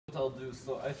I'll do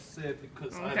so. I say it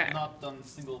because I've not done a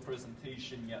single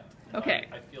presentation yet. Okay.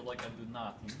 I feel like I do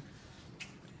nothing.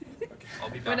 Okay.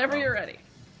 I'll be back. Whenever you're ready.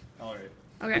 All right.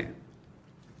 Okay.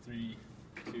 3,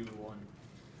 2, 1.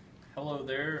 Hello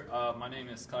there. My name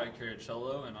is Kai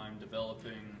Caracello, and I'm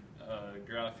developing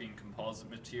graphene composite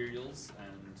materials.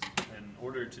 And in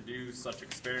order to do such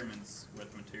experiments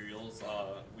with materials,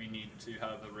 we need to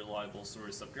have a reliable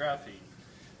source of graphene.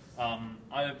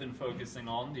 I have been focusing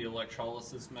on the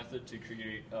electrolysis method to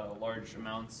create large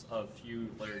amounts of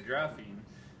few-layer graphene,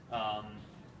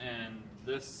 and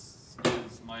this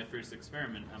is my first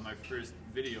experiment and my first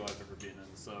video I've ever been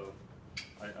in, so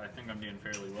I think I'm doing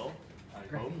fairly well,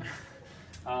 I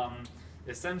hope.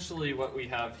 Essentially what we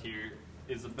have here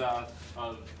is a bath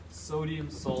of sodium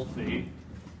sulfate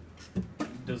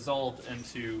dissolved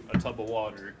into a tub of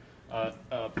water,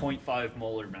 0.5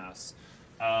 molar mass.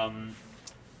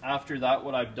 After that,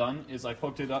 what I've done is I've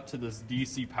hooked it up to this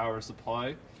DC power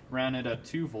supply, ran it at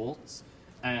 2 volts,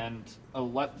 and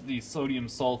let the sodium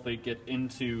sulfate get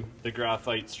into the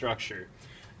graphite structure.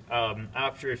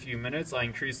 After a few minutes, I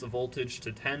increased the voltage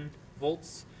to 10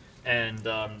 volts, and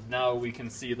now we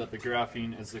can see that the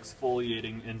graphene is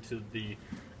exfoliating into the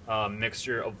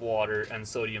mixture of water and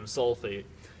sodium sulfate.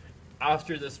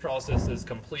 After this process is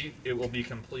complete, it will be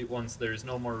complete once there's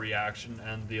no more reaction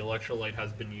and the electrolyte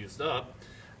has been used up.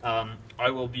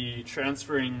 I will be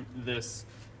transferring this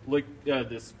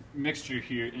this mixture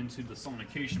here into the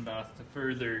sonication bath to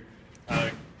further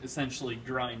essentially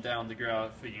grind down the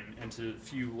graphene into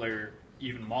few layer,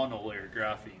 even monolayer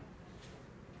graphene.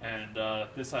 And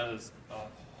this has a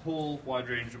whole wide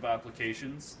range of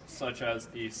applications, such as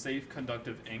a safe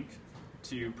conductive ink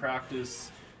to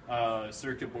practice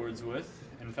circuit boards with.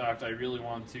 In fact, I really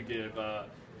want to give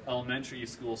elementary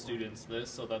school students this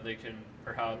so that they can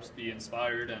perhaps be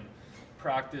inspired and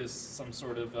practice some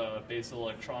sort of base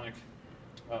electronic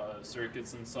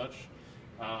circuits and such.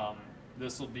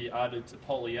 This will be added to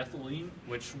polyethylene,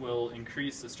 which will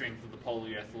increase the strength of the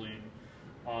polyethylene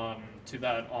to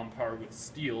that on par with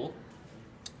steel.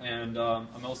 And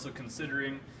I'm also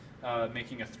considering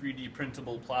making a 3D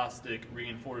printable plastic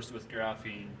reinforced with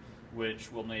graphene,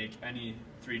 which will make any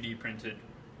 3D printed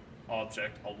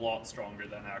object a lot stronger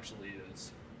than actually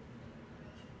is.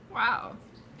 Wow.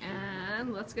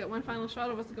 And let's get one final shot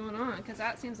of what's going on, because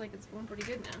that seems like it's going pretty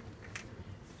good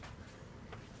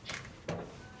now.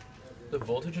 The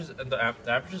voltages and the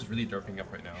average is really doping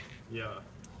up right now. Yeah.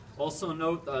 Also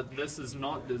note that this is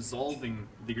not dissolving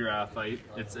the graphite,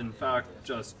 it's in fact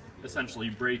just essentially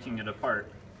breaking it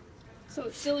apart. So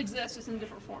it still exists, just in a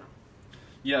different form.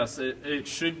 Yes, it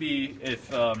should be.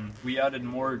 If we added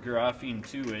more graphene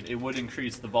to it, it would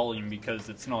increase the volume because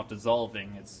it's not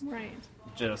dissolving, it's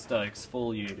just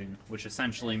exfoliating, which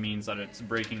essentially means that it's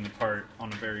breaking apart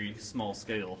on a very small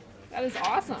scale. That is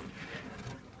awesome.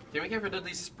 Can we get rid of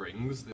these springs?